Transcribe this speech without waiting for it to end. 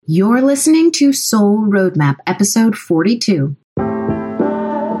You're listening to Soul Roadmap, episode 42.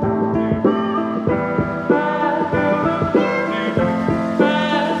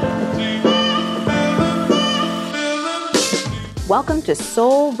 Welcome to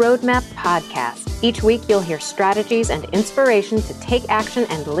Soul Roadmap Podcast. Each week you'll hear strategies and inspiration to take action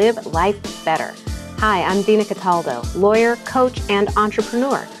and live life better. Hi, I'm Dina Cataldo, lawyer, coach, and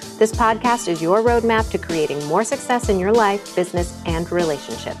entrepreneur. This podcast is your roadmap to creating more success in your life, business, and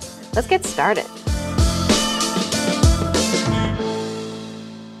relationships. Let's get started.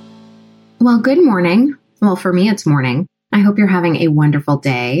 Well, good morning. Well, for me, it's morning. I hope you're having a wonderful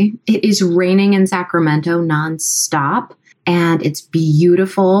day. It is raining in Sacramento nonstop, and it's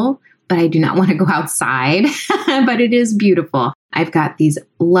beautiful, but I do not want to go outside, but it is beautiful. I've got these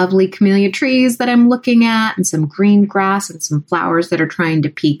lovely camellia trees that I'm looking at and some green grass and some flowers that are trying to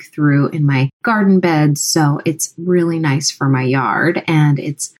peek through in my garden beds. So it's really nice for my yard and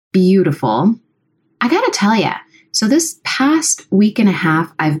it's beautiful. I got to tell you, so this past week and a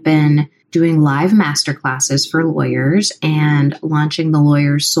half, I've been doing live masterclasses for lawyers and launching the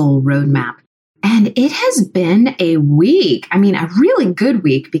Lawyer's Soul Roadmap. And it has been a week. I mean, a really good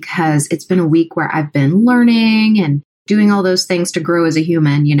week because it's been a week where I've been learning and doing all those things to grow as a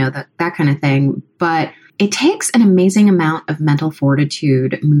human, you know, that kind of thing. But it takes an amazing amount of mental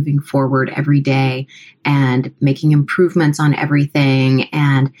fortitude moving forward every day and making improvements on everything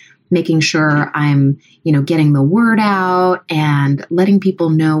and making sure I'm, getting the word out and letting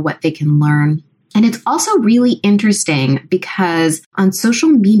people know what they can learn. And it's also really interesting because on social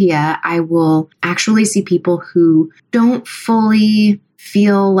media, I will actually see people who don't fully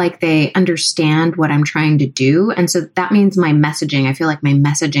feel like they understand what I'm trying to do. And so that means my messaging, I feel like my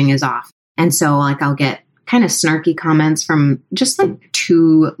messaging is off. And so I'll get kind of snarky comments from just like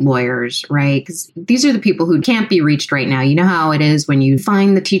two lawyers, right? Because these are the people who can't be reached right now. You know how it is when you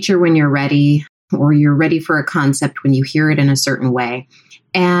find the teacher when you're ready, or you're ready for a concept when you hear it in a certain way.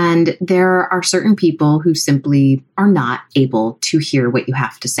 And there are certain people who simply are not able to hear what you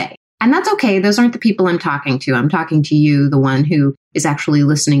have to say. And that's okay. Those aren't the people I'm talking to. I'm talking to you, the one who is actually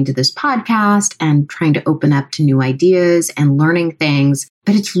listening to this podcast and trying to open up to new ideas and learning things.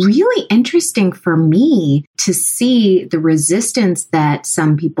 But it's really interesting for me to see the resistance that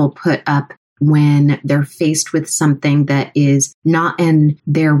some people put up when they're faced with something that is not in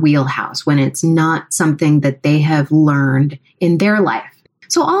their wheelhouse, when it's not something that they have learned in their life.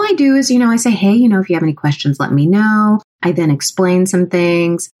 So all I do is, I say, hey, if you have any questions, let me know. I then explain some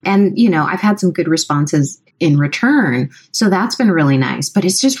things. And, I've had some good responses in return. So that's been really nice. But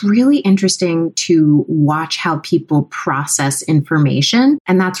it's just really interesting to watch how people process information.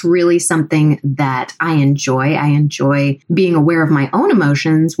 And that's really something that I enjoy. I enjoy being aware of my own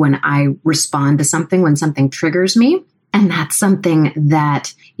emotions when I respond to something, when something triggers me. And that's something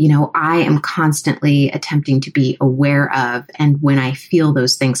that, I am constantly attempting to be aware of. And when I feel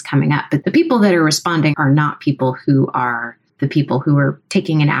those things coming up, but the people that are responding are not people who are the people who are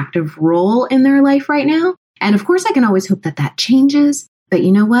taking an active role in their life right now. And of course, I can always hope that that changes. But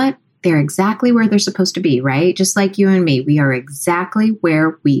you know what? They're exactly where they're supposed to be, right? Just like you and me, we are exactly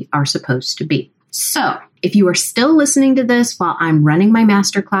where we are supposed to be. So if you are still listening to this while I'm running my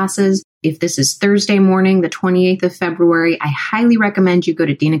masterclasses, if this is Thursday morning, the 28th of February, I highly recommend you go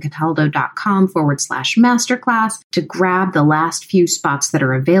to dinacataldo.com/masterclass to grab the last few spots that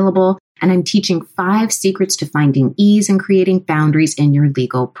are available. And I'm teaching 5 secrets to finding ease and creating boundaries in your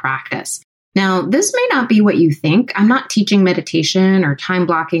legal practice. Now, this may not be what you think. I'm not teaching meditation or time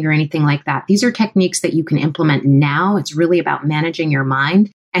blocking or anything like that. These are techniques that you can implement now. It's really about managing your mind.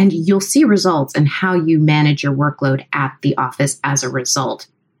 And you'll see results in how you manage your workload at the office as a result.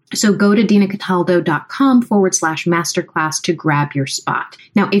 So go to dinacataldo.com/masterclass to grab your spot.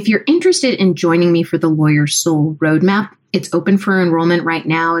 Now, if you're interested in joining me for the Lawyer's Soul Roadmap, it's open for enrollment right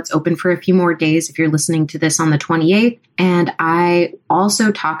now. It's open for a few more days if you're listening to this on the 28th. And I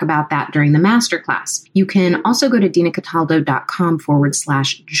also talk about that during the masterclass. You can also go to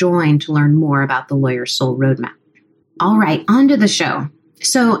dinacataldo.com/join to learn more about the Lawyer's Soul Roadmap. All right, on to the show.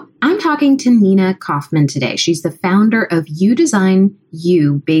 So I'm talking to Nina Kaufman today. She's the founder of You Design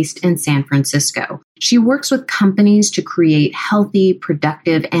You, based in San Francisco. She works with companies to create healthy,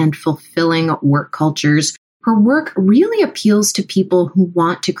 productive, and fulfilling work cultures. Her work really appeals to people who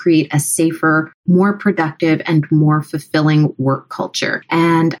want to create a safer, more productive, and more fulfilling work culture.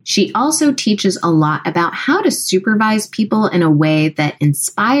 And she also teaches a lot about how to supervise people in a way that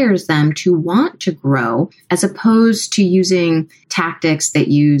inspires them to want to grow, as opposed to using tactics that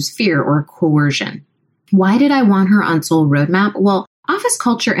use fear or coercion. Why did I want her on Soul Roadmap? Well, Office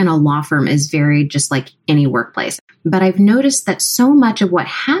culture in a law firm is varied just like any workplace. But I've noticed that so much of what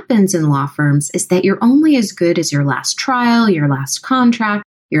happens in law firms is that you're only as good as your last trial, your last contract,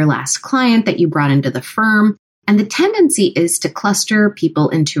 your last client that you brought into the firm. And the tendency is to cluster people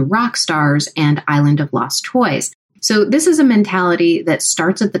into rock stars and island of lost toys. So this is a mentality that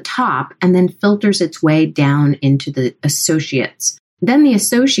starts at the top and then filters its way down into the associates. Then the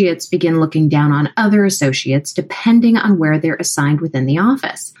associates begin looking down on other associates depending on where they're assigned within the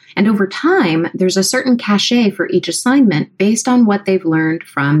office. And over time, there's a certain cachet for each assignment based on what they've learned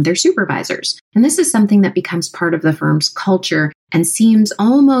from their supervisors. And this is something that becomes part of the firm's culture and seems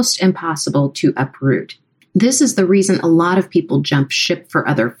almost impossible to uproot. This is the reason a lot of people jump ship for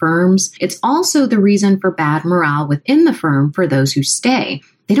other firms. It's also the reason for bad morale within the firm for those who stay.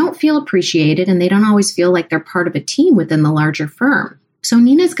 They don't feel appreciated and they don't always feel like they're part of a team within the larger firm. So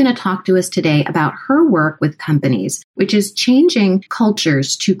Nina's going to talk to us today about her work with companies, which is changing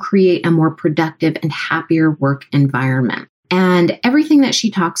cultures to create a more productive and happier work environment. And everything that she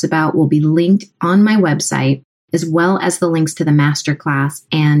talks about will be linked on my website, as well as the links to the masterclass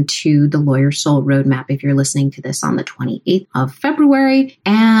and to the Lawyer Soul Roadmap if you're listening to this on the 28th of February.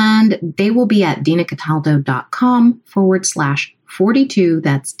 And they will be at dinacataldo.com/42.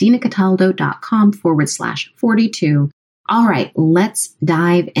 That's dinacataldo.com/42. All right, let's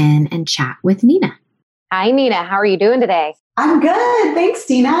dive in and chat with Nina. Hi, Nina. How are you doing today? I'm good. Thanks,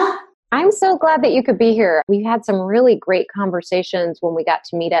 Dina. I'm so glad that you could be here. We had some really great conversations when we got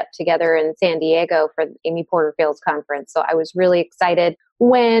to meet up together in San Diego for the Amy Porterfield's conference. So I was really excited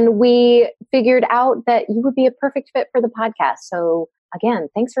when we figured out that you would be a perfect fit for the podcast. So again,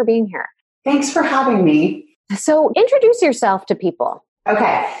 thanks for being here. Thanks for having me. So introduce yourself to people.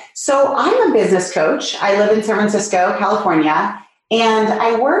 Okay. So I'm a business coach. I live in San Francisco, California, and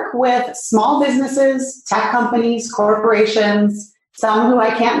I work with small businesses, tech companies, corporations, some who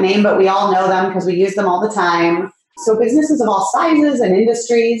I can't name, but we all know them because we use them all the time. So businesses of all sizes and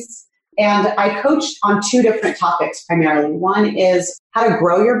industries. And I coach on two different topics primarily. One is how to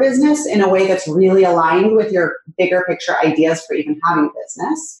grow your business in a way that's really aligned with your bigger picture ideas for even having a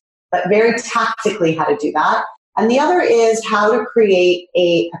business, but very tactically how to do that. And the other is how to create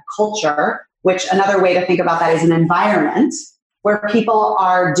a culture, which another way to think about that is an environment where people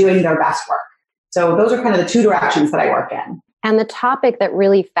are doing their best work. So those are kind of the two directions that I work in. And the topic that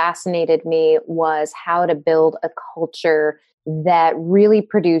really fascinated me was how to build a culture that really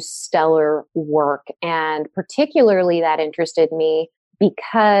produced stellar work. And particularly that interested me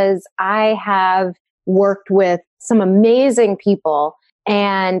because I have worked with some amazing people,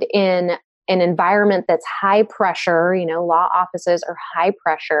 and in an environment that's high pressure, law offices are high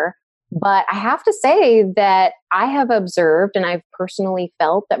pressure. But I have to say that I have observed and I've personally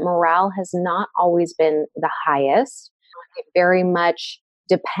felt that morale has not always been the highest. It very much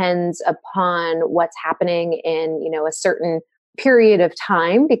depends upon what's happening in, a certain period of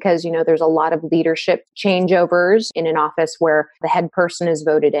time because, there's a lot of leadership changeovers in an office where the head person is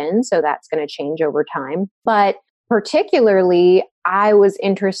voted in. So that's going to change over time. But particularly, I was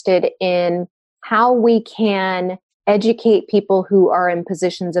interested in how we can educate people who are in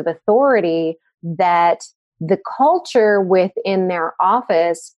positions of authority that the culture within their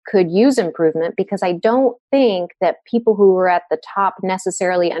office could use improvement, because I don't think that people who are at the top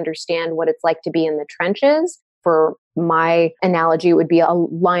necessarily understand what it's like to be in the trenches. For my analogy, it would be a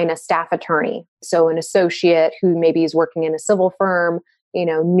staff attorney. So an associate who maybe is working in a civil firm,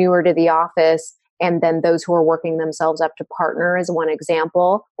 newer to the office, and then those who are working themselves up to partner is one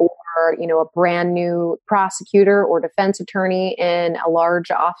example, or, a brand new prosecutor or defense attorney in a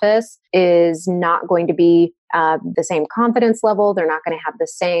large office is not going to be the same confidence level. They're not going to have the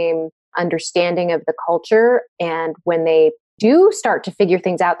same understanding of the culture. And when they do start to figure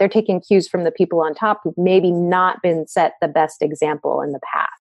things out, they're taking cues from the people on top who've maybe not been set the best example in the past.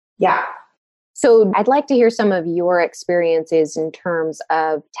 Yeah. So I'd like to hear some of your experiences in terms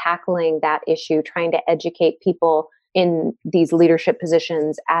of tackling that issue, trying to educate people in these leadership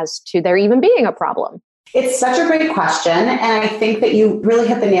positions as to there even being a problem. It's such a great question. And I think that you really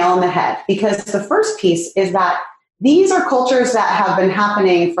hit the nail on the head, because the first piece is that these are cultures that have been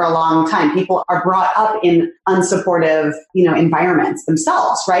happening for a long time. People are brought up in unsupportive, environments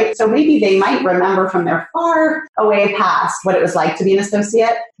themselves, right? So maybe they might remember from their far away past what it was like to be an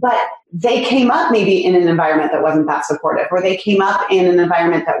associate, but they came up maybe in an environment that wasn't that supportive, or they came up in an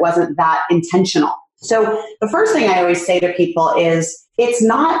environment that wasn't that intentional. So the first thing I always say to people is it's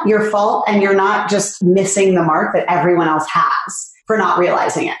not your fault, and you're not just missing the mark that everyone else has for not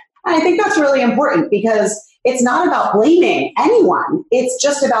realizing it. And I think that's really important, because it's not about blaming anyone. It's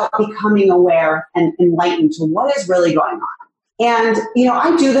just about becoming aware and enlightened to what is really going on. And,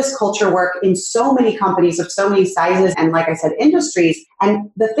 I do this culture work in so many companies of so many sizes and, like I said, industries.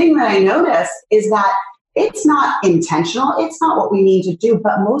 And the thing that I notice is that it's not intentional. It's not what we need to do.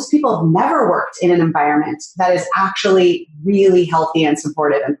 But most people have never worked in an environment that is actually really healthy and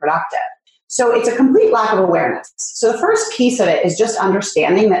supportive and productive. So it's a complete lack of awareness. So the first piece of it is just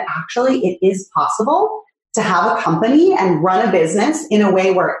understanding that actually it is possible to have a company and run a business in a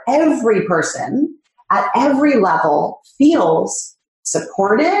way where every person at every level feels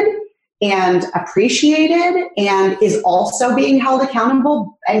supported and appreciated and is also being held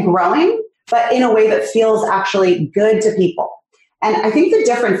accountable and growing, but in a way that feels actually good to people. And I think the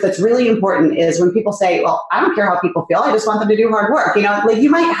difference that's really important is when people say, well, I don't care how people feel, I just want them to do hard work. You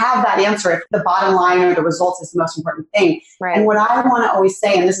might have that answer if the bottom line or the results is the most important thing. Right. And what I want to always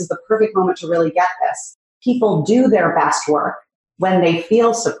say, and this is the perfect moment to really get this, people do their best work when they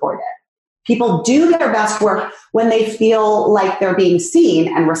feel supported. People do their best work when they feel like they're being seen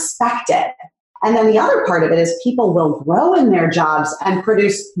and respected. And then the other part of it is people will grow in their jobs and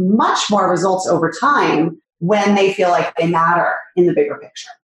produce much more results over time when they feel like they matter in the bigger picture.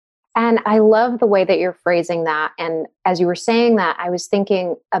 And I love the way that you're phrasing that. And as you were saying that, I was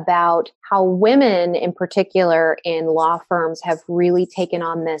thinking about how women in particular in law firms have really taken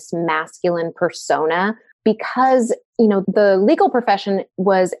on this masculine persona because, the legal profession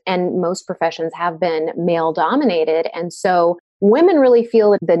was, and most professions have been male dominated. And so women really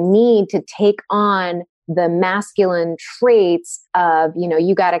feel the need to take on the masculine traits of,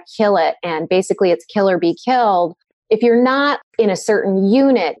 you got to kill it. And basically it's kill or be killed. If you're not in a certain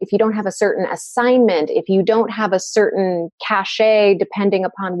unit, if you don't have a certain assignment, if you don't have a certain cachet, depending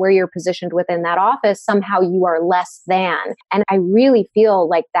upon where you're positioned within that office, somehow you are less than. And I really feel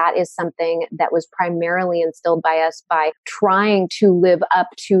like that is something that was primarily instilled by us by trying to live up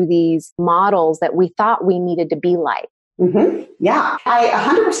to these models that we thought we needed to be like. Mm-hmm. Yeah, I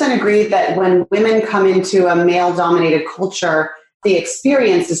 100% agree that when women come into a male-dominated culture, the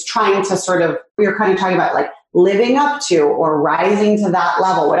experience is trying to sort of, we're kind of talking about like living up to or rising to that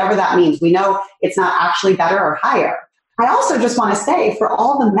level, whatever that means. We know it's not actually better or higher. I also just want to say for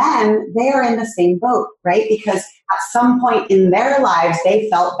all the men, they are in the same boat, right? Because at some point in their lives, they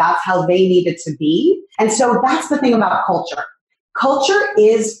felt that's how they needed to be. And so that's the thing about culture. Culture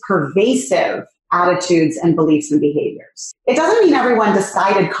is pervasive attitudes and beliefs and behaviors. It doesn't mean everyone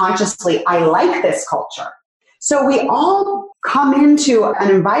decided consciously, I like this culture. So we all come into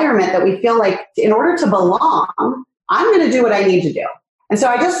an environment that we feel like in order to belong, I'm going to do what I need to do. And so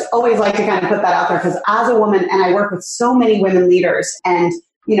I just always like to kind of put that out there because as a woman, and I work with so many women leaders, and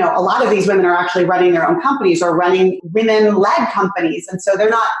a lot of these women are actually running their own companies or running women-led companies. And so they're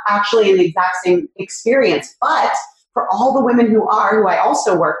not actually in the exact same experience. But for all the women who I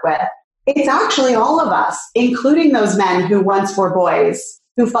also work with, it's actually all of us, including those men who once were boys,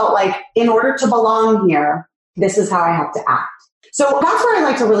 who felt like in order to belong here, this is how I have to act. So that's where I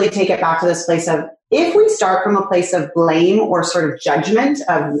like to really take it back to this place of, if we start from a place of blame or sort of judgment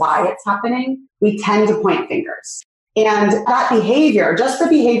of why it's happening, we tend to point fingers. And that behavior, just the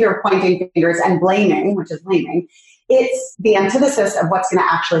behavior of pointing fingers and blaming, which is blaming, it's the antithesis of what's going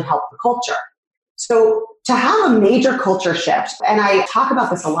to actually help the culture. So to have a major culture shift, and I talk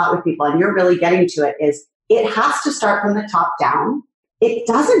about this a lot with people, and you're really getting to it, is it has to start from the top down. It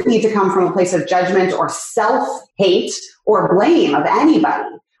doesn't need to come from a place of judgment or self-hate or blame of anybody.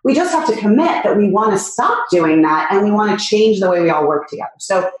 We just have to commit that we want to stop doing that and we want to change the way we all work together.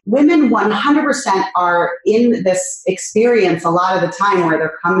 So women 100% are in this experience a lot of the time where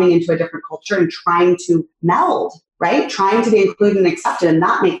they're coming into a different culture and trying to meld, right? Trying to be included and accepted, and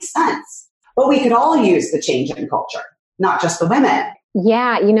that makes sense. But we could all use the change in culture, not just the women.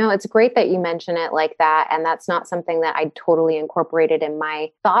 Yeah, it's great that you mention it like that. And that's not something that I totally incorporated in my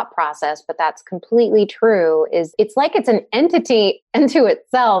thought process, but that's completely true. It's like it's an entity unto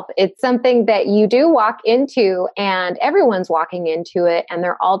itself. It's something that you do walk into and everyone's walking into it, and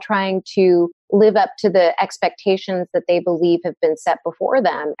they're all trying to live up to the expectations that they believe have been set before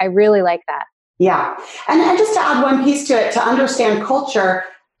them. I really like that. Yeah. And just to add one piece to it, to understand culture,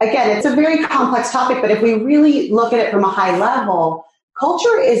 again, it's a very complex topic, but if we really look at it from a high level,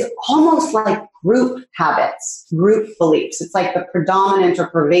 culture is almost like group habits, group beliefs. It's like the predominant or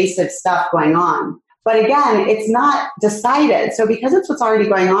pervasive stuff going on. But again, it's not decided. So because it's what's already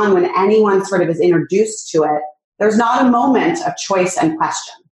going on, when anyone sort of is introduced to it, there's not a moment of choice and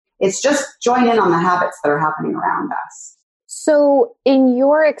question. It's just join in on the habits that are happening around us. So in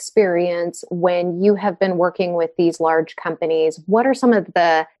your experience, when you have been working with these large companies, what are some of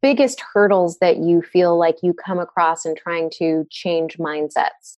the biggest hurdles that you feel like you come across in trying to change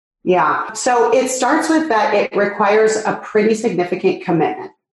mindsets? Yeah. So it starts with that it requires a pretty significant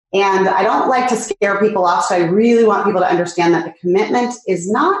commitment. And I don't like to scare people off. So I really want people to understand that the commitment is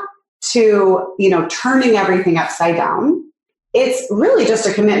not to, turning everything upside down. It's really just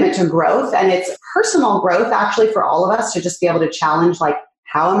a commitment to growth, and it's personal growth actually for all of us to just be able to challenge, like,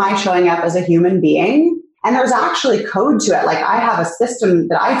 how am I showing up as a human being? And there's actually code to it. Like, I have a system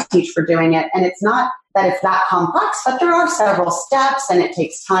that I teach for doing it, and it's not that it's that complex, but there are several steps, and it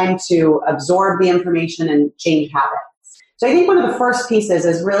takes time to absorb the information and change habits. So I think one of the first pieces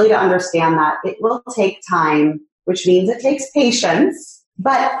is really to understand that it will take time, which means it takes patience.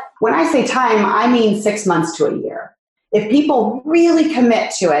 But when I say time, I mean 6 months to a year. If people really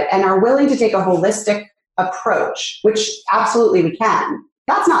commit to it and are willing to take a holistic approach, which absolutely we can,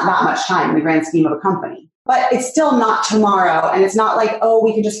 that's not that much time in the grand scheme of a company. But it's still not tomorrow. And it's not like, oh,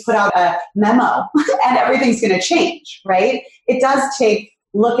 we can just put out a memo and everything's going to change, right? It does take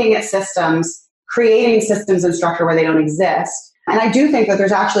looking at systems, creating systems and structure where they don't exist. And I do think that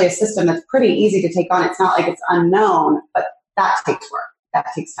there's actually a system that's pretty easy to take on. It's not like it's unknown, but that takes work. That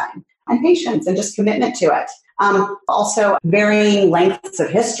takes time and patience and just commitment to it. Also, varying lengths of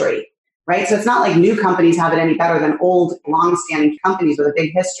history, right? So it's not like new companies have it any better than old, long-standing companies with a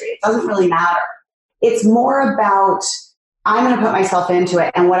big history. It doesn't really matter. It's more about, I'm going to put myself into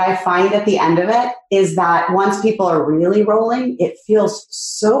it. And what I find at the end of it is that once people are really rolling, it feels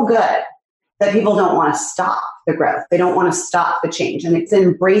so good that people don't want to stop the growth. They don't want to stop the change. And it's an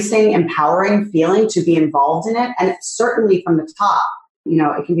embracing, empowering feeling to be involved in it. And it's certainly from the top.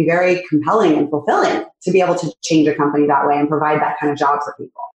 It can be very compelling and fulfilling to be able to change a company that way and provide that kind of job for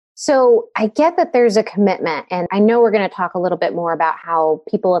people. So I get that there's a commitment, and I know we're going to talk a little bit more about how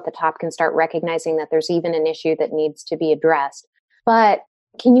people at the top can start recognizing that there's even an issue that needs to be addressed. But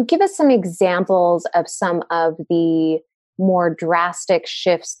can you give us some examples of some of the more drastic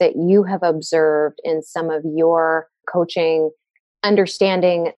shifts that you have observed in some of your coaching,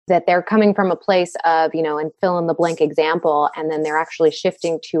 understanding that they're coming from a place of, and fill in the blank example, and then they're actually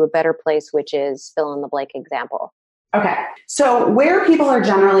shifting to a better place, which is fill in the blank example? Okay. So where people are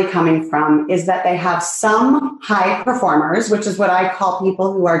generally coming from is that they have some high performers, which is what I call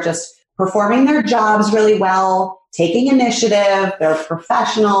people who are just performing their jobs really well, taking initiative, they're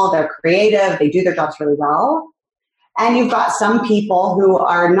professional, they're creative, they do their jobs really well. And you've got some people who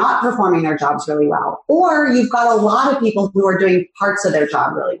are not performing their jobs really well, or you've got a lot of people who are doing parts of their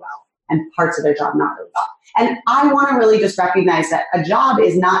job really well and parts of their job not really well. And I want to really just recognize that a job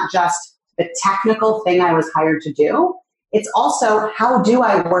is not just the technical thing I was hired to do. It's also, how do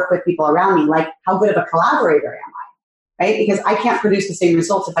I work with people around me? Like, how good of a collaborator am I? Right? Because I can't produce the same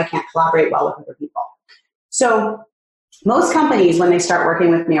results if I can't collaborate well with other people. So most companies, when they start working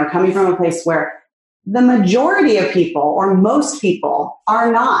with me, are coming from a place where the majority of people, or most people,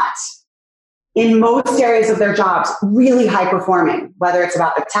 are not, in most areas of their jobs, really high performing, whether it's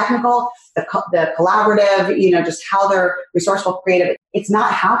about the technical, the collaborative, just how they're resourceful, creative. It's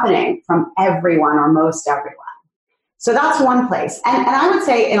not happening from everyone or most everyone. So that's one place. And I would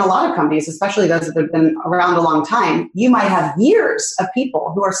say in a lot of companies, especially those that have been around a long time, you might have years of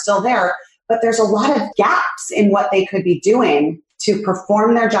people who are still there, but there's a lot of gaps in what they could be doing to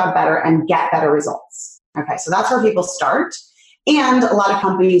perform their job better and get better results. Okay, so that's where people start. And a lot of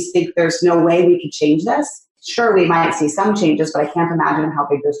companies think there's no way we could change this. Sure, we might see some changes, but I can't imagine how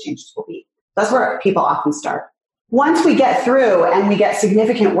big those changes will be. That's where people often start. Once we get through and we get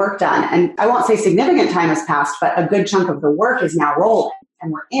significant work done, and I won't say significant time has passed, but a good chunk of the work is now rolling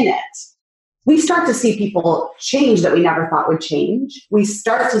and we're in it, we start to see people change that we never thought would change. We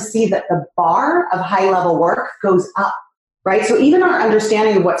start to see that the bar of high-level work goes up. Right? So even our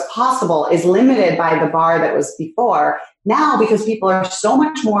understanding of what's possible is limited by the bar that was before. Now, because people are so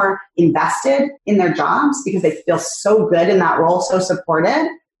much more invested in their jobs, because they feel so good in that role, so supported,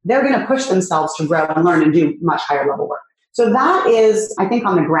 they're going to push themselves to grow and learn and do much higher level work. So that is, I think,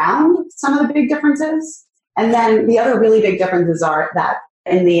 on the ground, some of the big differences. And then the other really big differences are that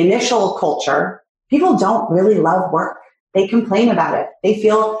in the initial culture, people don't really love work. They complain about it. They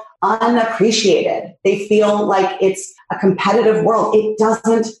feel unappreciated. They feel like it's a competitive world. It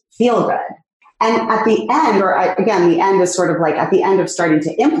doesn't feel good. And at the end, or again, the end is sort of like at the end of starting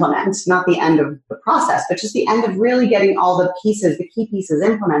to implement, not the end of the process, but just the end of really getting all the pieces, the key pieces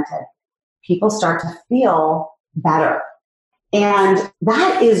implemented, people start to feel better. And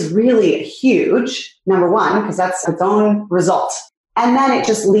that is really huge, number one, because that's its own result. And then it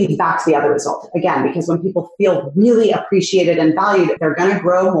just leads back to the other result. Again, because when people feel really appreciated and valued, they're going to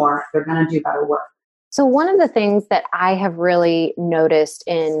grow more, they're going to do better work. So one of the things that I have really noticed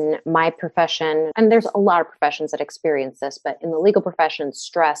in my profession, and there's a lot of professions that experience this, but in the legal profession,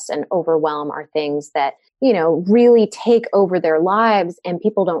 stress and overwhelm are things that, really take over their lives, and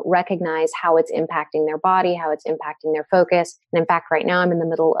people don't recognize how it's impacting their body, how it's impacting their focus. And in fact, right now I'm in the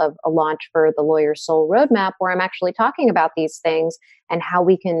middle of a launch for the Lawyer Soul Roadmap, where I'm actually talking about these things and how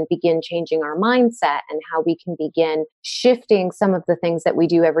we can begin changing our mindset and how we can begin shifting some of the things that we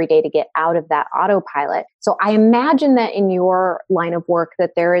do every day to get out of that autopilot. So I imagine that in your line of work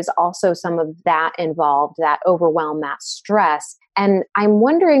that there is also some of that involved, that overwhelm, that stress. And I'm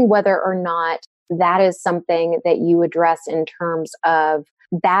wondering whether or not that is something that you address in terms of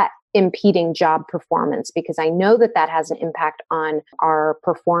that impeding job performance, because I know that that has an impact on our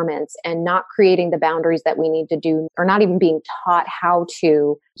performance and not creating the boundaries that we need to do, or not even being taught how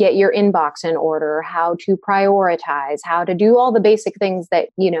to get your inbox in order, how to prioritize, how to do all the basic things that,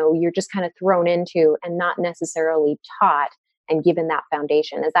 you're just kind of thrown into and not necessarily taught and given that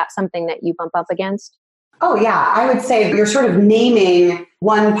foundation. Is that something that you bump up against? Oh, yeah. I would say you're sort of naming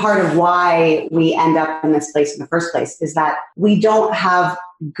one part of why we end up in this place in the first place, is that we don't have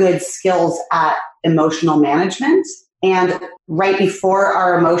good skills at emotional management. And right before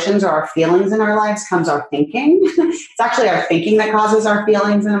our emotions or our feelings in our lives comes our thinking. It's actually our thinking that causes our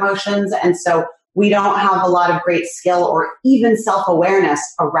feelings and emotions. And so we don't have a lot of great skill or even self-awareness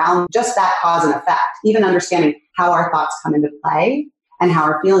around just that cause and effect, even understanding how our thoughts come into play and how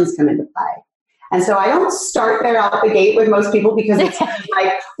our feelings come into play. And so I don't start there out the gate with most people, because it's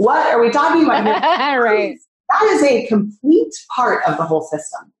like, what are we talking about here? Right. That is a complete part of the whole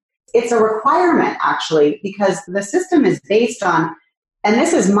system. It's a requirement, actually, because the system is based on, and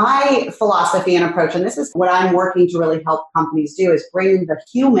this is my philosophy and approach, and this is what I'm working to really help companies do, is bring the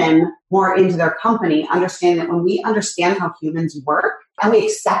human more into their company, understand that when we understand how humans work and we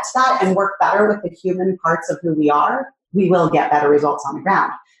accept that and work better with the human parts of who we are, we will get better results on the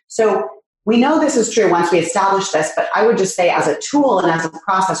ground. So we know this is true once we establish this, but I would just say as a tool and as a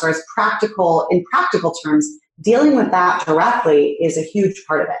process, or as in practical terms, dealing with that directly is a huge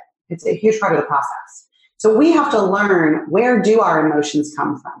part of it. It's a huge part of the process. So we have to learn, where do our emotions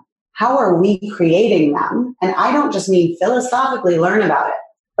come from? How are we creating them? And I don't just mean philosophically learn about it,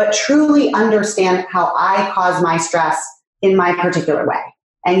 but truly understand how I cause my stress in my particular way.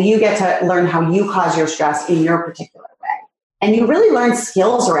 And you get to learn how you cause your stress in your particular way. And you really learn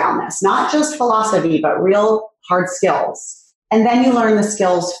skills around this, not just philosophy, but real hard skills. And then you learn the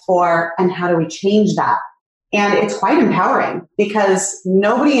skills for, and how do we change that? And it's quite empowering, because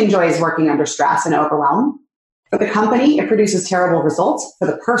nobody enjoys working under stress and overwhelm. For the company, it produces terrible results. For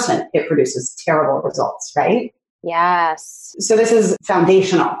the person, it produces terrible results, right? Yes. So this is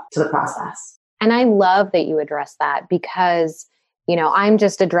foundational to the process. And I love that you address that, because I'm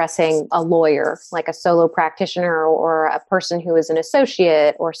just addressing a lawyer, like a solo practitioner, or a person who is an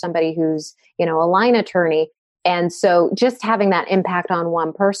associate, or somebody who's, a line attorney. And so just having that impact on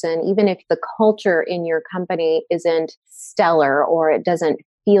one person, even if the culture in your company isn't stellar or it doesn't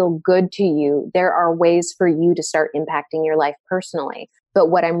feel good to you, there are ways for you to start impacting your life personally.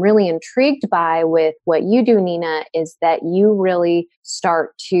 But what I'm really intrigued by with what you do, Nina, is that you really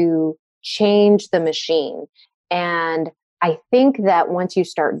start to change the machine. And I think that once you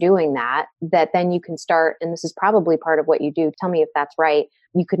start doing that then you can start, and this is probably part of what you do, tell me if that's right,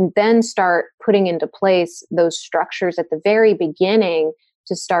 you can then start putting into place those structures at the very beginning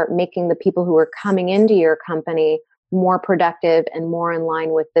to start making the people who are coming into your company more productive and more in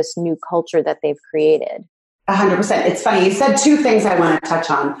line with this new culture that they've created. 100%. It's funny. You said two things I want to touch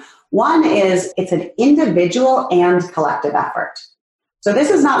on. One is it's an individual and collective effort. So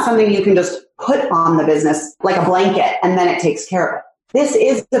this is not something you can just put on the business like a blanket and then it takes care of it. This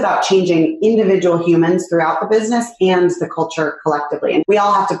is about changing individual humans throughout the business and the culture collectively. And we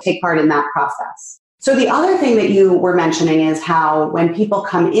all have to take part in that process. So the other thing that you were mentioning is how when people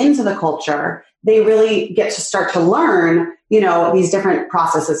come into the culture, they really get to start to learn, these different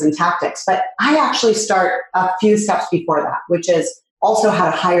processes and tactics. But I actually start a few steps before that, which is also how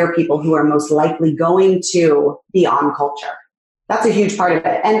to hire people who are most likely going to be on culture. That's a huge part of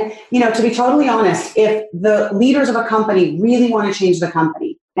it. And, to be totally honest, if the leaders of a company really want to change the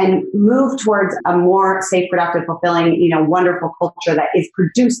company and move towards a more safe, productive, fulfilling, wonderful culture that is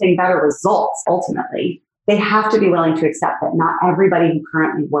producing better results, ultimately, they have to be willing to accept that not everybody who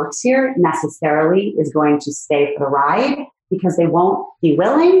currently works here necessarily is going to stay for the ride, because they won't be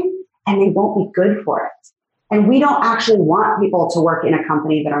willing and they won't be good for it. And we don't actually want people to work in a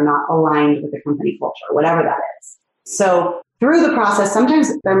company that are not aligned with the company culture, whatever that is. So through the process, sometimes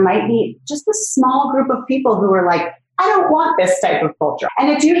there might be just a small group of people who are like, I don't want this type of culture. And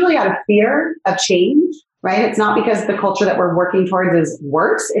it's usually out of fear of change, right? It's not because the culture that we're working towards is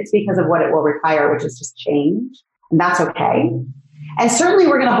worse. It's because of what it will require, which is just change. And that's okay. And certainly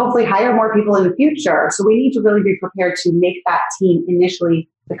we're going to hopefully hire more people in the future. So we need to really be prepared to make that team initially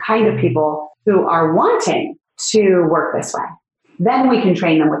the kind of people who are wanting to work this way. Then we can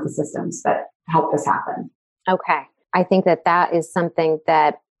train them with the systems that help this happen. Okay. I think that is something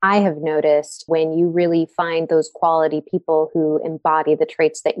that I have noticed when you really find those quality people who embody the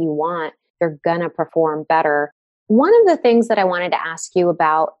traits that you want, they're going to perform better. One of the things that I wanted to ask you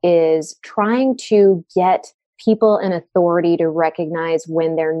about is trying to get people in authority to recognize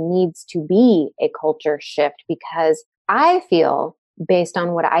when there needs to be a culture shift, because I feel, based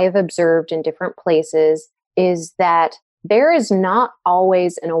on what I have observed in different places, is that there is not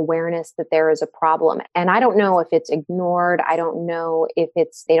always an awareness that there is a problem. And I don't know if it's ignored. I don't know if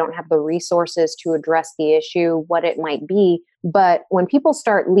they don't have the resources to address the issue, what it might be. But when people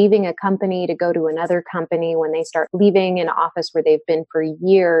start leaving a company to go to another company, when they start leaving an office where they've been for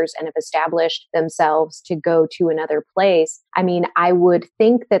years and have established themselves to go to another place, I mean, I would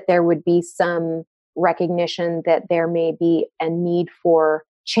think that there would be some recognition that there may be a need for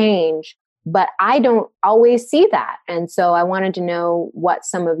change. But I don't always see that. And so I wanted to know what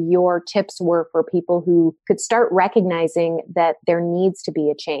some of your tips were for people who could start recognizing that there needs to be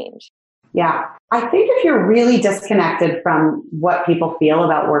a change. Yeah. I think if you're really disconnected from what people feel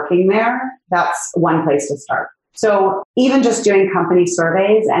about working there, that's one place to start. So even just doing company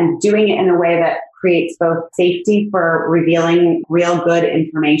surveys and doing it in a way that creates both safety for revealing real good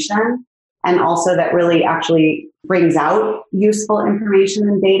information and also that really actually brings out useful information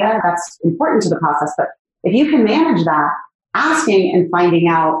and data, that's important to the process. But if you can manage that, asking and finding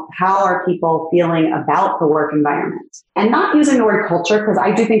out how are people feeling about the work environment, and not using the word culture, because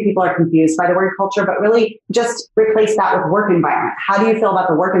I do think people are confused by the word culture, but really just replace that with work environment. How do you feel about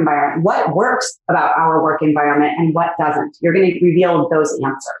the work environment? What works about our work environment and what doesn't? You're going to reveal those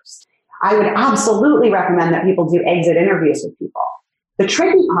answers. I would absolutely recommend that people do exit interviews with people. The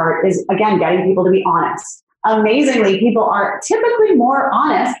tricky part is, again, getting people to be honest. Amazingly, people are typically more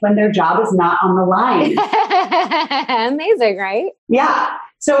honest when their job is not on the line. Amazing, right? Yeah.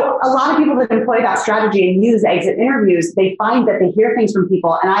 So a lot of people that employ that strategy and use exit interviews, they find that they hear things from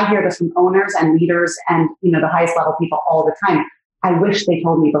people. And I hear this from owners and leaders and, the highest level people all the time. I wish they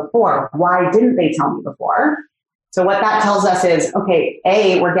told me before. Why didn't they tell me before? So what that tells us is, okay,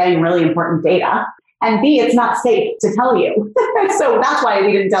 A, we're getting really important data. And B, it's not safe to tell you. So that's why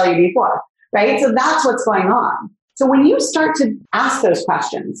we didn't tell you before, right? So that's what's going on. So when you start to ask those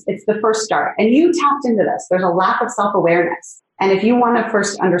questions, it's the first start. And you tapped into this. There's a lack of self-awareness. And if you want to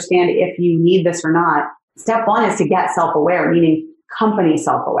first understand if you need this or not, step one is to get self-aware, meaning company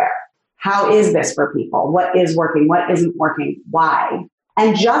self-aware. How is this for people? What is working? What isn't working? Why?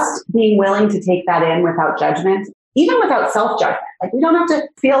 And just being willing to take that in without judgment, even without self-judgment. Like, we don't have to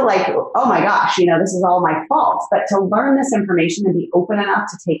feel like, oh my gosh, this is all my fault. But to learn this information and be open enough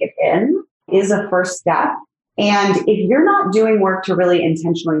to take it in is a first step. And if you're not doing work to really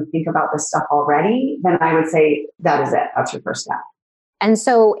intentionally think about this stuff already, then I would say that is it. That's your first step. And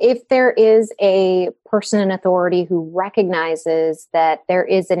so if there is a person in authority who recognizes that there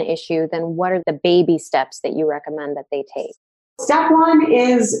is an issue, then what are the baby steps that you recommend that they take? Step one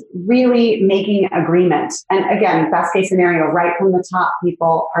is really making agreement. And again, best case scenario, right from the top,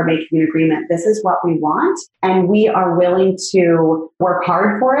 people are making an agreement. This is what we want. And we are willing to work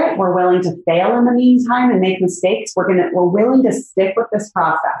hard for it. We're willing to fail in the meantime and make mistakes. We're willing to stick with this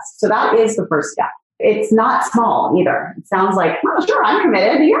process. So that is the first step. It's not small either. It sounds like, oh, sure, I'm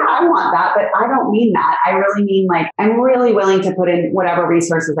committed. Yeah, I want that. But I don't mean that. I really mean I'm really willing to put in whatever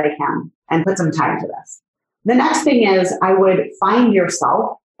resources I can and put some time to this. The next thing is I would find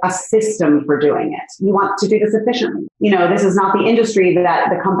yourself a system for doing it. You want to do this efficiently. This is not the industry that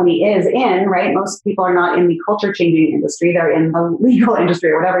the company is in, right? Most people are not in the culture changing industry. They're in the legal industry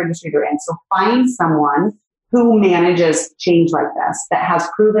or whatever industry they're in. So find someone who manages change like this that has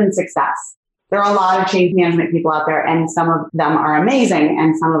proven success. There are a lot of change management people out there, and some of them are amazing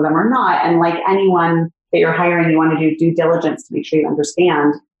and some of them are not. And like anyone that you're hiring, you want to do due diligence to make sure you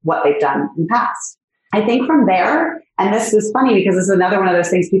understand what they've done in the past. I think from there, and this is funny because this is another one of those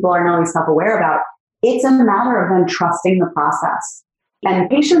things people aren't always self-aware about, it's a matter of them trusting the process. And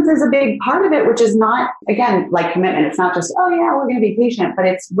patience is a big part of it, which is not, again, like commitment. It's not just, oh yeah, we're going to be patient, but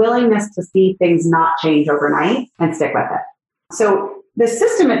it's willingness to see things not change overnight and stick with it. So the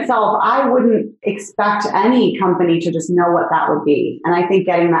system itself, I wouldn't expect any company to just know what that would be. And I think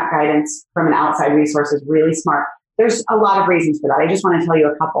getting that guidance from an outside resource is really smart. There's a lot of reasons for that. I just want to tell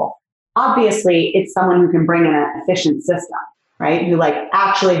you a couple. obviously it's someone who can bring in an efficient system, right? Who like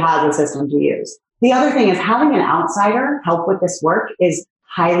actually has a system to use. The other thing is having an outsider help with this work is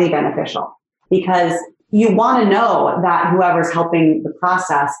highly beneficial because you want to know that whoever's helping the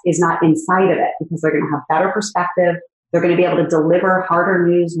process is not inside of it because they're going to have better perspective. They're going to be able to deliver harder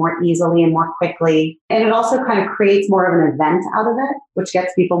news more easily and more quickly. And it also kind of creates more of an event out of it, which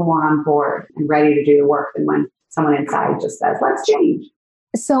gets people more on board and ready to do the work than when someone inside just says, let's change.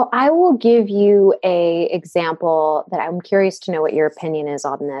 So I will give you a example that I'm curious to know what your opinion is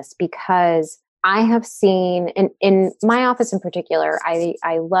on this, because I have seen in my office in particular, I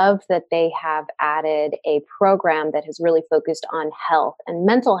love that they have added a program that has really focused on health and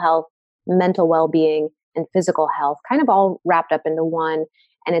mental well-being, and physical health, kind of all wrapped up into one.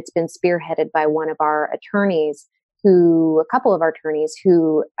 And it's been spearheaded by a couple of our attorneys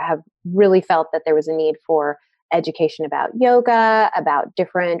who have really felt that there was a need for education about yoga, about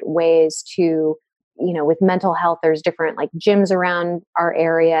different ways to, with mental health, there's different like gyms around our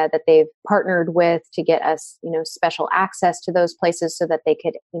area that they've partnered with to get us, special access to those places so that they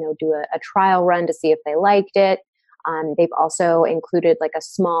could, do a trial run to see if they liked it. They've also included like a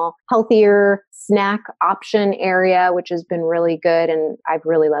small, healthier snack option area, which has been really good. And I've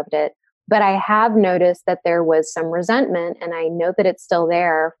really loved it. But I have noticed that there was some resentment, and I know that it's still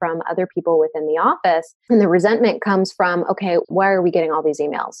there from other people within the office. And the resentment comes from, okay, why are we getting all these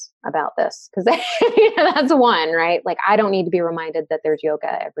emails about this? Because that's one, right? Like, I don't need to be reminded that there's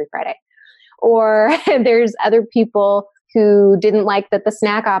yoga every Friday. Or there's other people who didn't like that the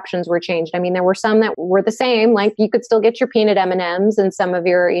snack options were changed. I mean, there were some that were the same, like you could still get your peanut M&Ms and some of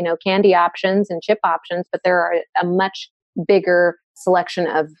your, candy options and chip options, but there are a much bigger selection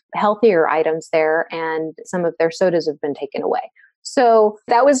of healthier items there, and some of their sodas have been taken away. So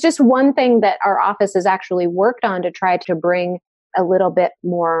that was just one thing that our office has actually worked on to try to bring a little bit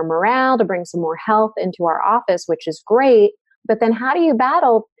more morale, to bring some more health into our office, which is great. But then how do you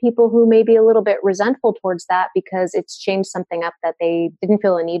battle people who may be a little bit resentful towards that because it's changed something up that they didn't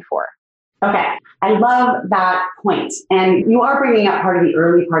feel a need for? Okay, I love that point. And you are bringing up part of the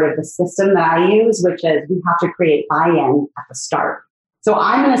early part of the system that I use, which is we have to create buy-in at the start. So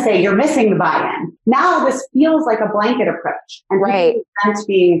I'm going to say you're missing the buy-in. Now this feels like a blanket approach, and right, people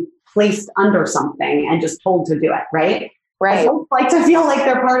being placed under something and just told to do it, right? Right. Folks like to feel like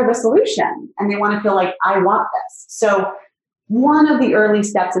they're part of the solution, and they want to feel like I want this. So one of the early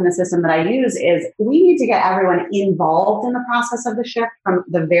steps in the system that I use is we need to get everyone involved in the process of the shift from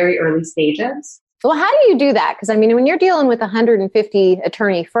the very early stages. Well, how do you do that? Because I mean, when you're dealing with a 150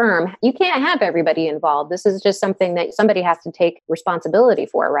 attorney firm, you can't have everybody involved. This is just something that somebody has to take responsibility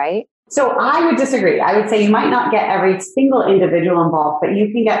for, right? So I would disagree. I would say you might not get every single individual involved, but you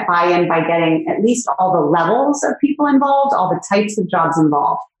can get buy-in by getting at least all the levels of people involved, all the types of jobs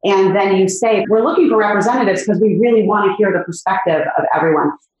involved. And then you say, we're looking for representatives because we really want to hear the perspective of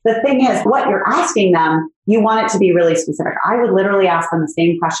everyone. The thing is, what you're asking them, you want it to be really specific. I would literally ask them the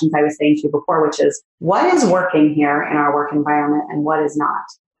same questions I was saying to you before, which is, what is working here in our work environment and what is not?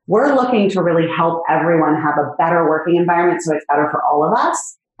 We're looking to really help everyone have a better working environment so it's better for all of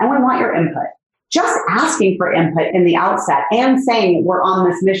us. And we want your input. Just asking for input in the outset and saying we're on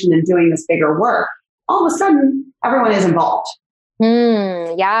this mission and doing this bigger work, all of a sudden, everyone is involved.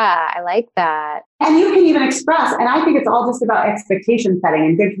 Yeah, I like that. And you can even express, and I think it's all just about expectation setting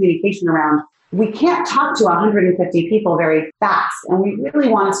and good communication around, we can't talk to 150 people very fast, and we really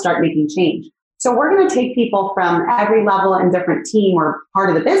want to start making change. So we're going to take people from every level and different team or part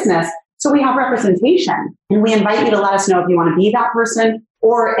of the business, so we have representation. And we invite you to let us know if you want to be that person,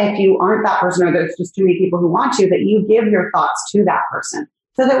 or if you aren't that person, or there's just too many people who want you, that you give your thoughts to that person,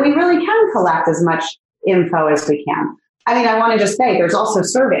 so that we really can collect as much info as we can. I mean, I want to just say there's also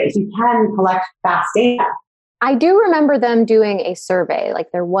surveys. You can collect fast data. I do remember them doing a survey. Like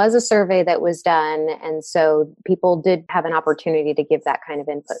there was a survey that was done. And so people did have an opportunity to give that kind of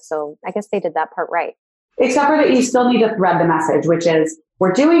input. So I guess they did that part right. Except for that you still need to thread the message, which is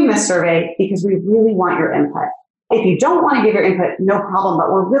we're doing this survey because we really want your input. If you don't want to give your input, no problem,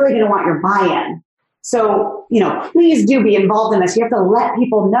 but we're really going to want your buy-in. So, please do be involved in this. You have to let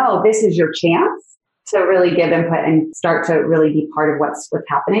people know this is your chance to really give input and start to really be part of what's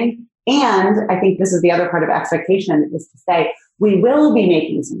happening. And I think this is the other part of expectation, is to say, we will be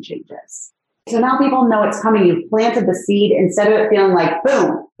making some changes. So now people know it's coming. You've planted the seed instead of it feeling like,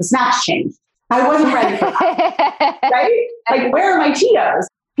 boom, the snacks changed. I wasn't ready for that, right? Like, where are my Cheetos?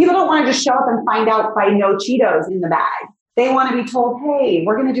 People don't want to just show up and find out by no Cheetos in the bag. They want to be told, hey,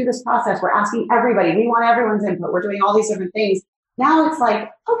 we're going to do this process. We're asking everybody. We want everyone's input. We're doing all these different things. Now it's like,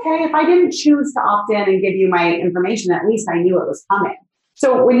 okay, if I didn't choose to opt in and give you my information, at least I knew it was coming.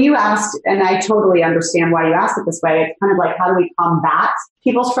 So when you asked, and I totally understand why you asked it this way, it's kind of like, how do we combat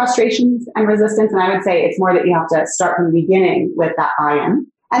people's frustrations and resistance? And I would say it's more that you have to start from the beginning with that buy-in.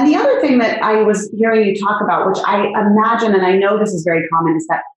 And the other thing that I was hearing you talk about, which I imagine, and I know this is very common, is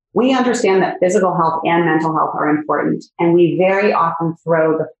that we understand that physical health and mental health are important. And we very often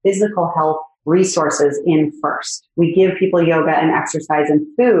throw the physical health resources in first. We give people yoga and exercise and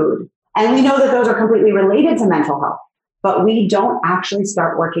food. And we know that those are completely related to mental health, but we don't actually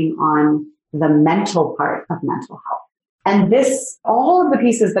start working on the mental part of mental health. And all of the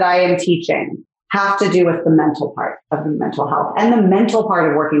pieces that I am teaching have to do with the mental part of the mental health and the mental part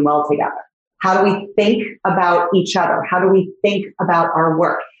of working well together. How do we think about each other? How do we think about our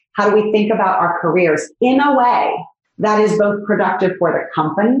work? How do we think about our careers in a way that is both productive for the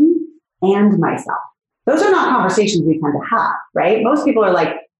company and myself? Those are not conversations we tend to have, right? Most people are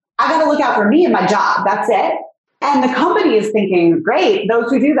like, I got to look out for me and my job. That's it. And the company is thinking, great, those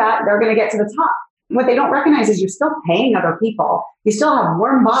who do that, they're going to get to the top. What they don't recognize is you're still paying other people. You still have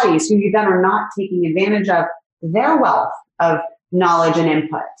warm bodies who you then are not taking advantage of their wealth of knowledge and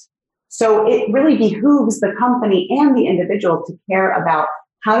input. So it really behooves the company and the individual to care about,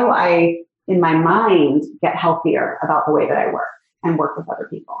 how do I, in my mind, get healthier about the way that I work and work with other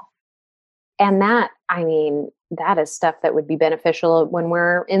people. And that is stuff that would be beneficial when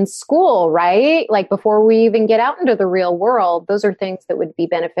we're in school, right? Like before we even get out into the real world, those are things that would be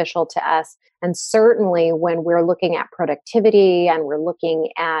beneficial to us. And certainly when we're looking at productivity and we're looking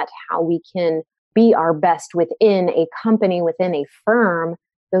at how we can be our best within a company, within a firm,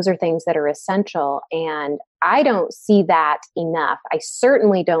 those are things that are essential. And I don't see that enough. I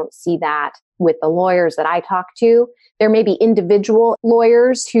certainly don't see that with the lawyers that I talk to. There may be individual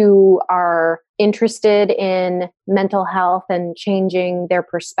lawyers who are interested in mental health and changing their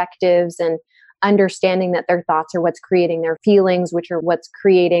perspectives and understanding that their thoughts are what's creating their feelings, which are what's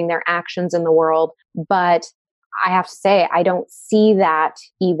creating their actions in the world. But I have to say, I don't see that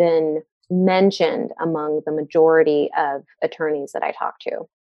even mentioned among the majority of attorneys that I talk to.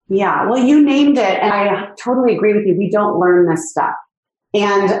 Yeah, well, you named it, and I totally agree with you. We don't learn this stuff.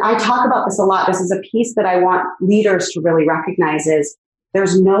 And I talk about this a lot. This is a piece that I want leaders to really recognize is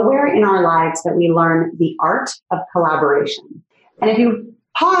there's nowhere in our lives that we learn the art of collaboration. And if you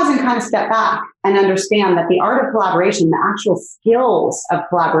pause and kind of step back and understand that the art of collaboration, the actual skills of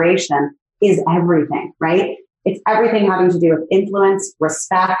collaboration is everything, right? It's everything having to do with influence,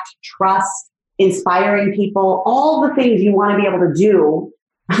 respect, trust, inspiring people, all the things you want to be able to do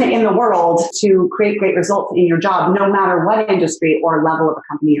in the world to create great results in your job, no matter what industry or level of a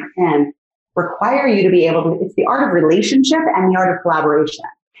company you're in, require you to be able to, it's the art of relationship and the art of collaboration.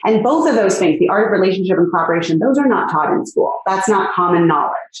 And both of those things, the art of relationship and collaboration, those are not taught in school. That's not common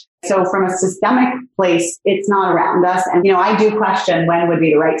knowledge. So from a systemic place, it's not around us. And, I do question when would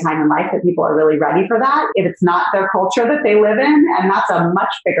be the right time in life that people are really ready for that, if it's not their culture that they live in. And that's a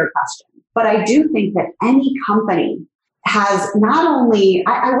much bigger question. But I do think that any company has not only,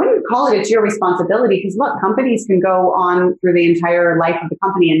 I wouldn't call it it's your responsibility, because look, companies can go on through the entire life of the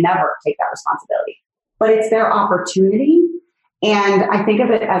company and never take that responsibility, but it's their opportunity. And I think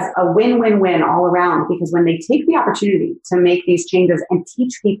of it as a win-win-win all around, because when they take the opportunity to make these changes and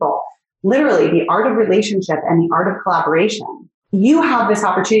teach people literally the art of relationship and the art of collaboration, you have this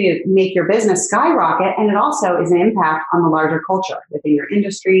opportunity to make your business skyrocket. And it also is an impact on the larger culture within your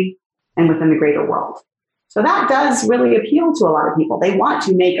industry and within the greater world. So that does really appeal to a lot of people. They want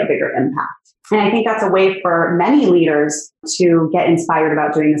to make a bigger impact. And I think that's a way for many leaders to get inspired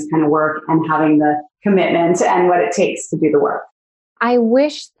about doing this kind of work and having the commitment and what it takes to do the work. I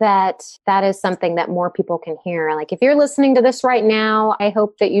wish that is something that more people can hear. Like if you're listening to this right now, I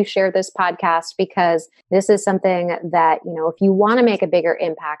hope that you share this podcast, because this is something that, if you want to make a bigger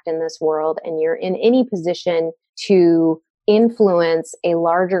impact in this world and you're in any position to influence a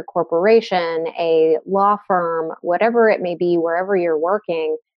larger corporation, a law firm, whatever it may be, wherever you're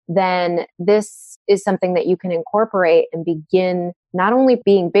working, then this is something that you can incorporate and begin not only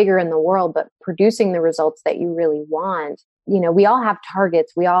being bigger in the world, but producing the results that you really want. We all have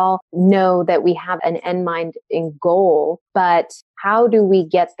targets. We all know that we have an end mind in goal, but how do we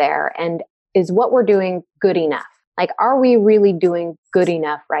get there? And is what we're doing good enough? Like, are we really doing good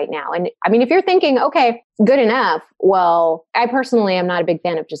enough right now? And if you're thinking, okay, good enough, well, I personally am not a big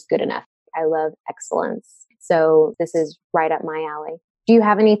fan of just good enough. I love excellence. So this is right up my alley. Do you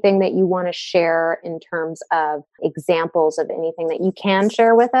have anything that you want to share in terms of examples of anything that you can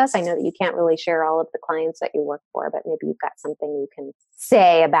share with us? I know that you can't really share all of the clients that you work for, but maybe you've got something you can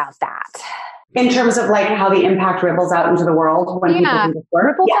say about that. In terms of like how the impact ripples out into the world when people do this work?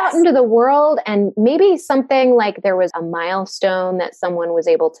 Ripples out into the world, and maybe something like there was a milestone that someone was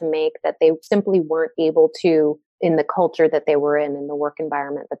able to make that they simply weren't able to in the culture that they were in the work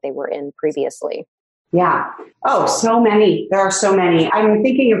environment that they were in previously. Yeah. Oh, so many. There are so many. I'm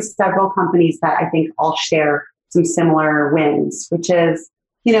thinking of several companies that I think all share some similar wins, which is,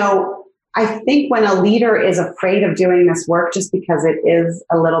 I think when a leader is afraid of doing this work, just because it is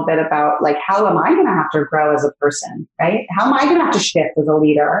a little bit about like, how am I going to have to grow as a person, right? How am I going to have to shift as a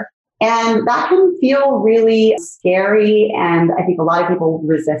leader? And that can feel really scary. And I think a lot of people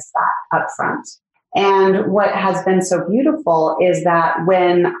resist that up front. And what has been so beautiful is that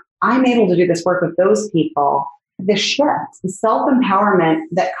when I'm able to do this work with those people, the shift, the self-empowerment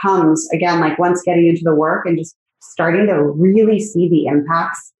that comes, again, like once getting into the work and just starting to really see the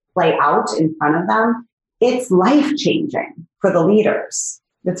impacts play out in front of them, it's life-changing for the leaders.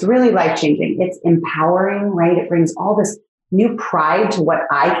 It's really life-changing. It's empowering, right? It brings all this new pride to what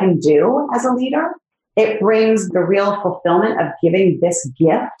I can do as a leader. It brings the real fulfillment of giving this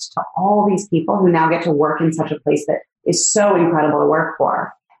gift to all these people who now get to work in such a place that is so incredible to work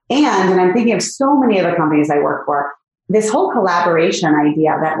for. And I'm thinking of so many other companies I work for, this whole collaboration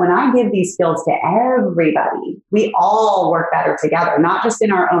idea that when I give these skills to everybody, we all work better together, not just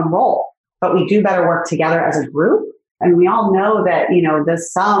in our own role, but we do better work together as a group. And we all know that, the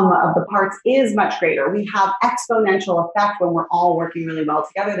sum of the parts is much greater. We have exponential effect when we're all working really well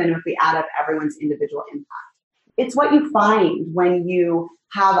together than if we add up everyone's individual impact. It's what you find when you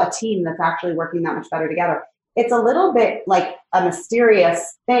have a team that's actually working that much better together. It's a little bit like a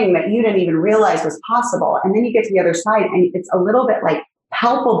mysterious thing that you didn't even realize was possible. And then you get to the other side and it's a little bit like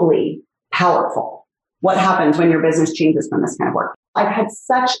palpably powerful. What happens when your business changes from this kind of work? I've had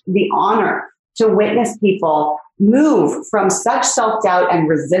such the honor to witness people move from such self-doubt and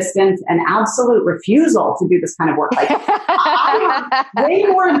resistance and absolute refusal to do this kind of work. Like, I have way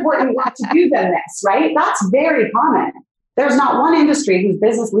more important work to do than this, right? That's very common. There's not one industry whose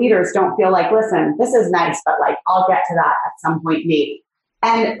business leaders don't feel like, listen, this is nice, but like, I'll get to that at some point, maybe.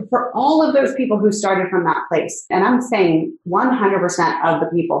 And for all of those people who started from that place, and I'm saying 100% of the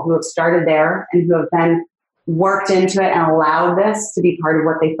people who have started there and who have then worked into it and allowed this to be part of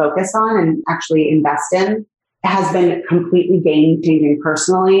what they focus on and actually invest in, has been completely game-changing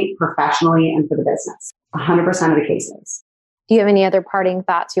personally, professionally, and for the business. 100% of the cases. Do you have any other parting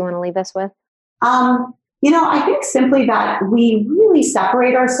thoughts you want to leave us with? I think simply that we really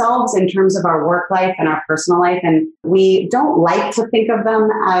separate ourselves in terms of our work life and our personal life. And we don't like to think of them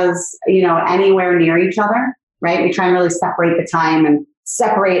as, anywhere near each other, right? We try and really separate the time and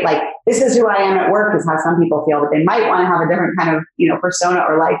separate, like, this is who I am at work is how some people feel, but they might want to have a different kind of, persona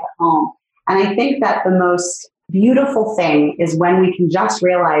or life at home. And I think that the most beautiful thing is when we can just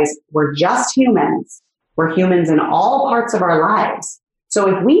realize we're just humans. We're humans in all parts of our lives. So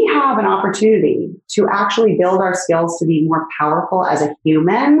if we have an opportunity to actually build our skills to be more powerful as a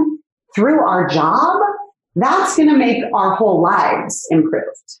human through our job, that's going to make our whole lives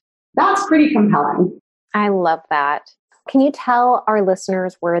improved. That's pretty compelling. I love that. Can you tell our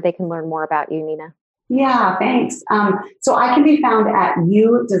listeners where they can learn more about you, Nina? Yeah, thanks. So I can be found at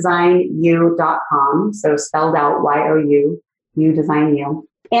youdesignyou.com. So spelled out Y-O-U, You Design You.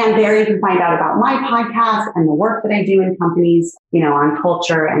 And there you can find out about my podcast and the work that I do in companies, on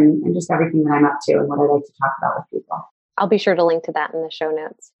culture and just everything that I'm up to and what I like to talk about with people. I'll be sure to link to that in the show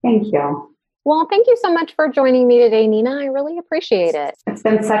notes. Thank you. Well, thank you so much for joining me today, Nina. I really appreciate it. It's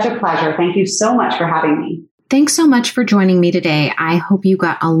been such a pleasure. Thank you so much for having me. Thanks so much for joining me today. I hope you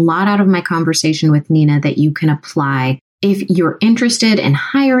got a lot out of my conversation with Nina that you can apply. If you're interested in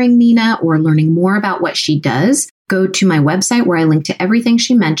hiring Nina or learning more about what she does, go to my website where I link to everything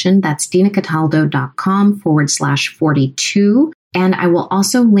she mentioned. That's dinacataldo.com/42. And I will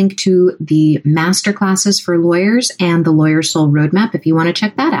also link to the masterclasses for lawyers and the Lawyer Soul Roadmap if you want to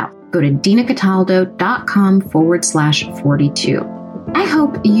check that out. Go to dinacataldo.com/42. I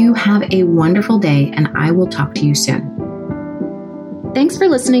hope you have a wonderful day and I will talk to you soon. Thanks for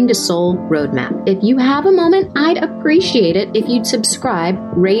listening to Soul Roadmap. If you have a moment, I'd appreciate it if you'd subscribe,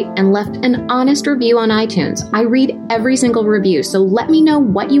 rate, and left an honest review on iTunes. I read every single review, so let me know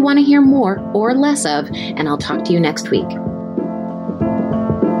what you want to hear more or less of, and I'll talk to you next week.